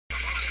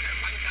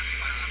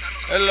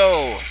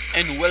Hello,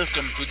 and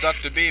welcome to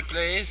Dr. B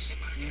Plays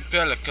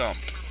Pelicamp,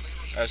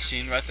 as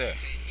seen right there.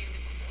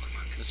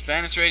 The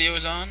Spanish radio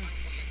is on,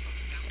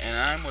 and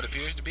I'm what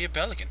appears to be a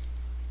pelican.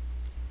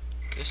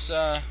 This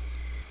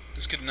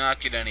could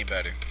not get any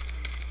better.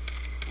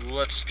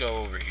 Let's go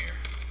over here.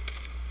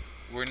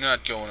 We're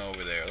not going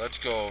over there. Let's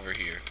go over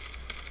here.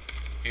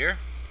 Here?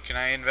 Can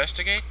I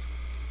investigate?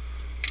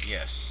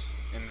 Yes.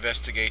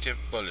 Investigative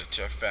bullets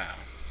are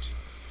found.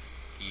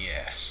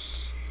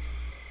 Yes.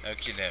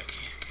 Okie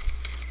dokie.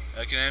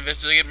 Can I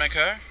investigate my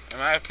car?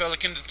 Am I a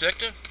pelican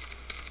detective?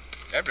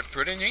 That'd be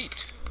pretty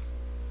neat.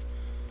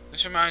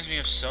 This reminds me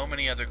of so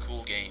many other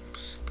cool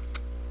games.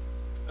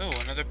 Oh,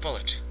 another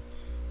bullet.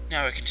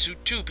 Now I can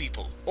shoot 2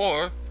 people,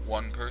 or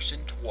 1 person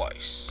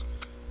twice.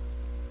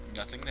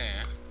 Nothing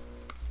there.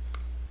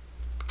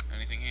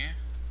 Anything here?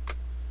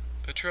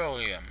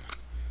 Petroleum.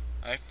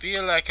 I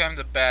feel like I'm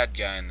the bad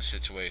guy in the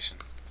situation.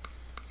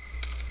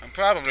 I'm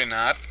probably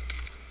not.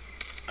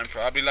 I'm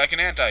probably like an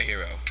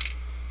anti-hero.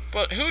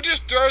 But who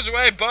just throws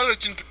away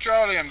bullets and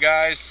petroleum,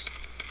 guys?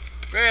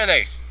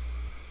 Really?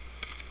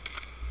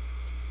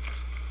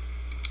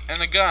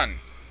 And a gun.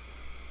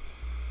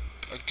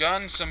 A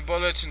gun, some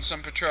bullets, and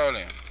some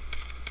petroleum.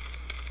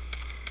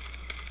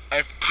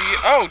 I feel...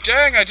 Oh,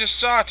 dang, I just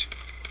saw it.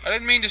 I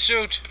didn't mean to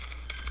shoot.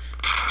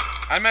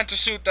 I meant to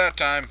shoot that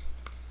time.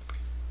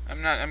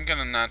 I'm not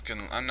gonna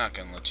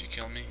let you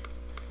kill me.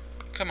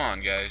 Come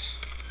on, guys.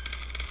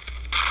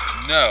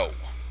 No.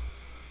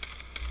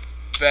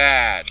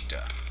 Bad.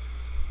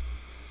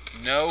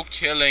 No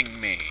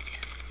killing me.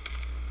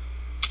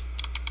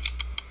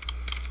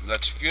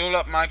 Let's fuel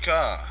up my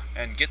car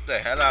and get the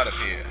hell out of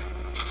here.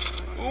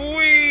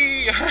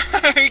 Whee!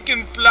 I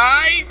can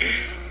fly?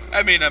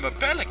 I mean, I'm a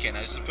pelican.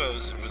 I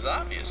suppose it was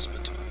obvious,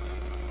 but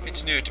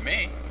it's new to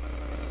me.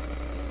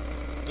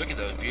 Look at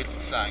those beautiful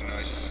flying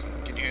noises.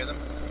 Can you hear them?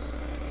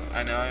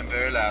 I know I'm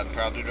very loud,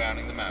 probably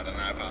drowning them out, and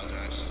I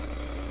apologize.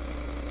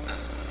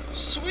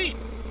 Sweet!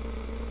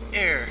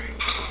 Air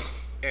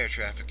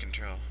traffic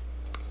control.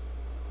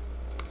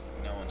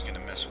 No one's gonna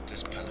mess with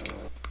this pelican.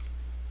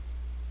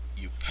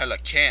 You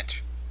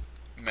can't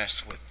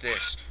mess with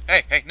this.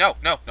 Hey, no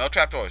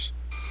trapdoors.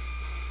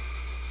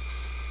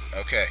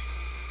 Okay.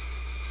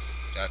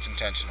 That's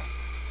intentional.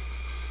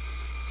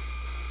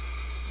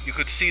 You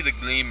could see the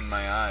gleam in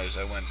my eyes.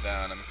 I went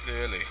down. I'm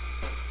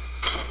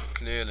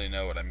clearly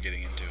know what I'm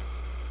getting into.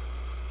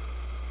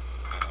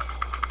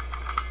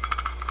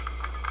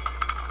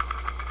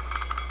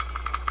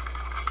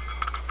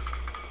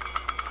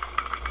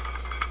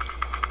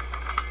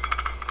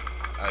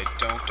 I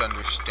don't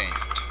understand,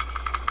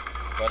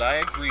 but I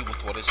agree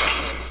with what is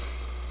happening.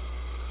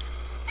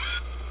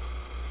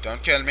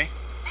 Don't kill me.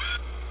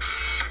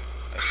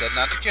 I said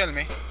not to kill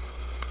me.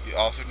 You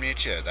offered me a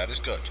chair. That is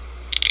good.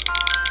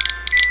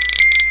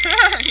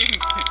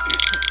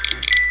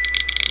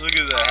 Look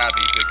at the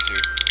happy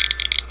picture.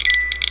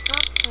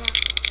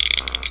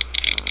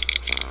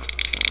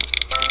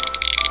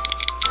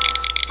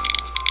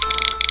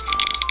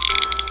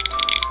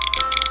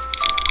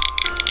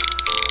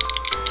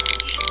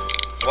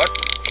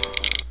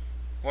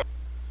 What?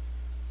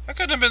 That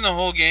couldn't have been the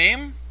whole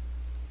game.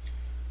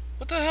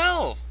 What the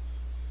hell?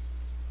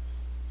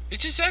 It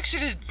just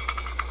exited.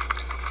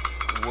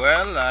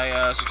 Well,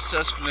 I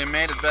successfully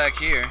made it back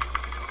here.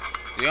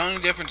 The only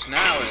difference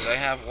now is I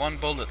have 1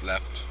 bullet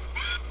left.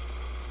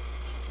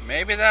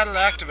 Maybe that'll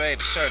activate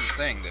a certain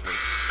thing that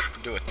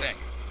will do a thing.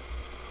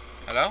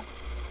 Hello?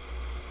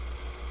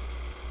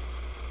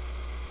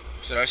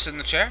 Should I sit in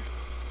the chair?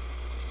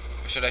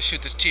 Or should I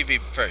shoot the TV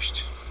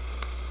first?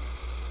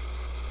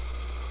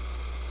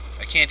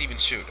 I can't even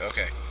shoot.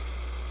 Okay.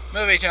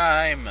 Movie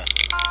time!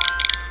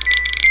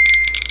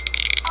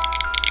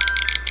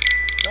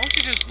 Don't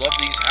you just love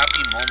these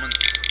happy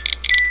moments?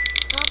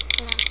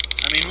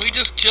 I mean, we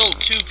just killed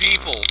 2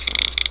 people.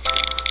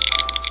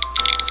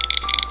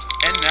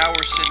 And now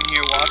we're sitting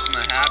here watching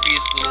the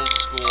happiest little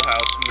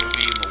schoolhouse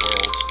movie in the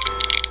world.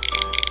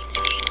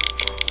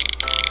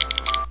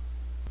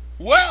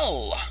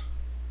 Well!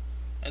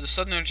 I had a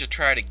sudden urge to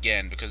try it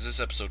again because this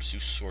episode is too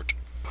short.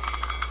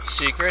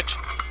 Secret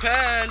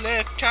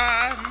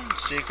pelican,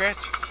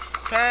 secret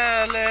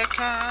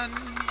pelican,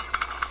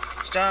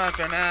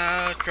 stomping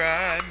out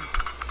crime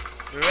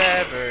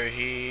wherever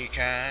he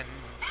can.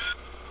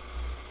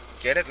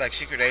 Get it? Like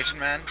Secret Agent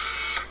Man?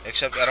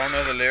 Except I don't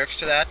know the lyrics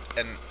to that,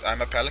 and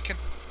I'm a pelican.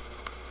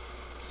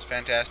 It's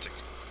fantastic.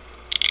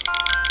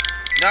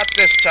 Not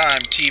this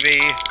time,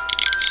 TV.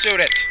 Shoot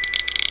it.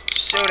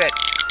 Shoot it.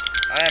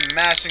 I am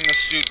mashing the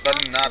shoot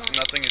button,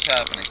 nothing is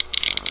happening.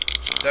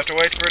 Do I have to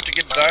wait for it to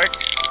get dark?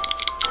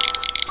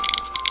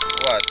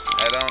 What?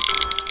 I don't...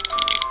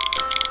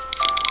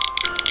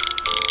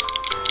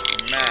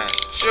 Mash.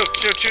 Shoot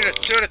it,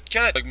 kill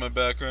it! Like my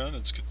background,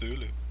 it's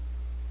Cthulhu.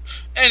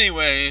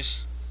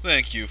 Anyways,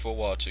 thank you for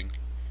watching.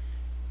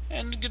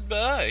 And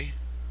goodbye.